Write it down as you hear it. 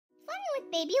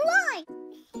Life Baby Alive.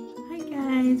 Hi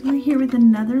guys, we're here with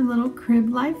another little Crib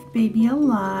Life Baby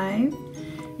Alive.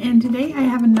 And today I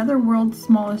have another World's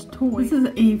Smallest Toy. This is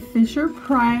a Fisher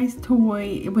Price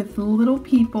toy with little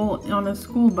people on a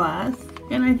school bus.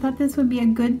 And I thought this would be a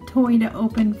good toy to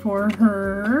open for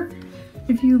her.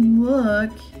 If you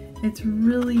look, it's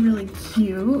really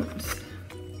cute.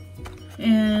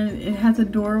 And it has a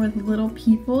door with little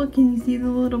people. Can you see the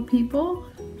little people?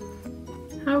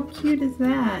 How cute is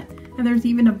that? And there's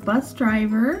even a bus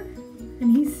driver,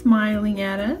 and he's smiling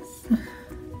at us.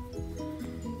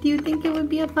 Do you think it would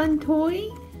be a fun toy?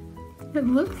 It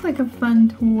looks like a fun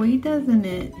toy, doesn't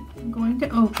it? I'm going to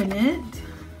open it.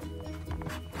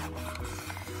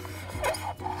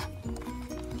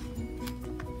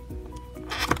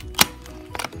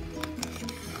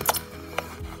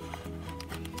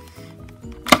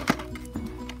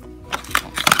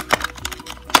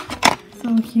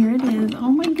 So here it is.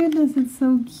 Oh my goodness, it's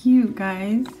so cute,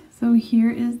 guys. So here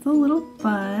is the little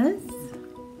bus.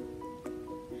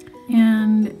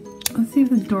 And let's see if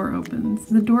the door opens.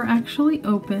 The door actually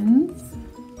opens.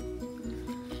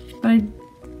 But I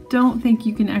don't think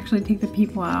you can actually take the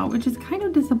people out, which is kind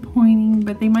of disappointing,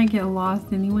 but they might get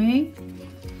lost anyway.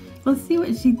 Let's see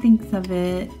what she thinks of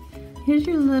it. Here's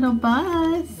your little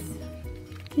bus.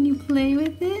 Can you play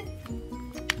with it?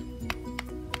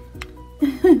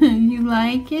 You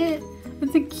like it?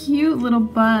 It's a cute little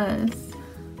bus.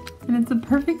 And it's a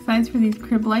perfect size for these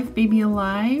Crib Life Baby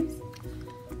Alives.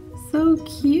 So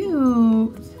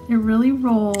cute. It really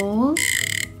rolls.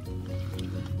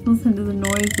 Listen to the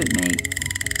noise it makes.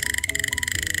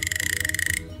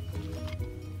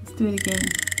 Let's do it again.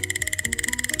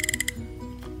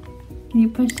 Can you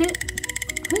push it?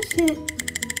 Push it.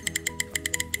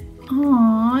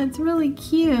 Aw, it's really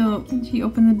cute. Can she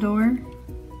open the door?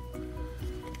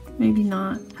 Maybe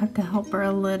not. I have to help her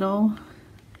a little.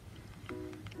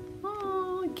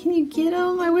 Oh, can you get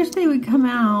them? I wish they would come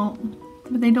out.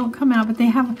 But they don't come out. But they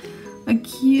have a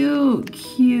cute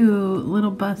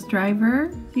little bus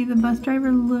driver. See the bus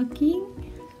driver looking?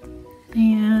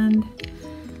 And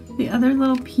the other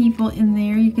little people in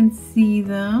there, you can see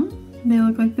them. They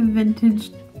look like the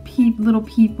vintage little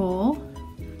people.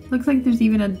 Looks like there's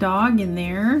even a dog in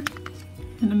there.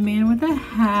 And a man with a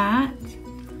hat.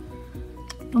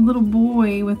 A little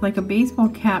boy with like a baseball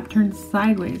cap turned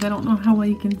sideways. I don't know how well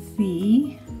you can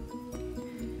see.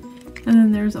 And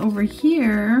then there's over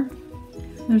here,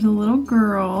 there's a little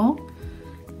girl,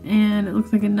 and it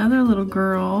looks like another little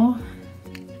girl,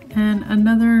 and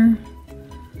another,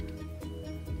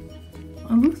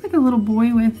 it looks like a little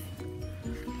boy with,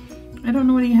 I don't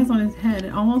know what he has on his head.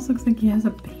 It almost looks like he has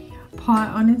a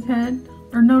pot on his head.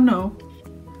 Or no.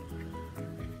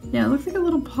 Yeah, it looks like a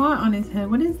little pot on his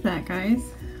head. What is that, guys?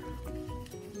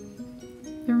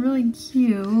 They're really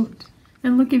cute.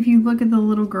 And look, if you look at the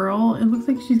little girl, it looks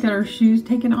like she's got her shoes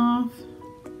taken off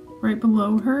right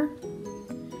below her.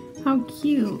 How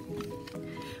cute.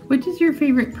 Which is your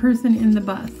favorite person in the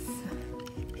bus?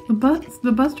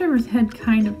 The bus driver's head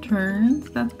kind of turns.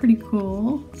 That's pretty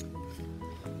cool.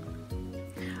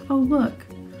 Oh, look.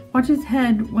 Watch his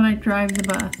head when I drive the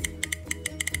bus.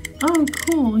 Oh,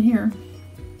 cool. Here.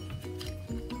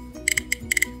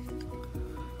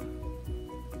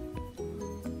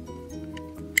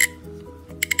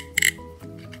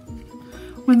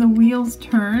 When the wheels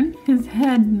turn, his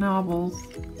head nobbles.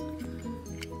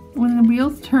 When the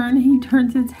wheels turn, he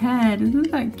turns his head.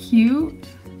 Isn't that cute?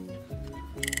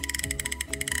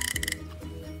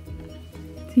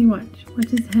 See, watch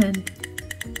his head.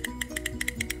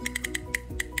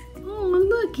 Oh,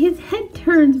 look, his head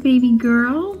turns, baby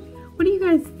girl. What do you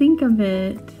guys think of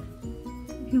it?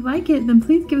 If you like it, then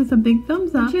please give us a big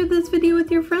thumbs up. Share this video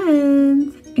with your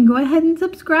friends. And go ahead and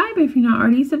subscribe if you're not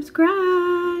already subscribed.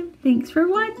 Thanks for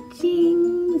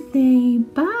watching. Say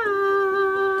bye.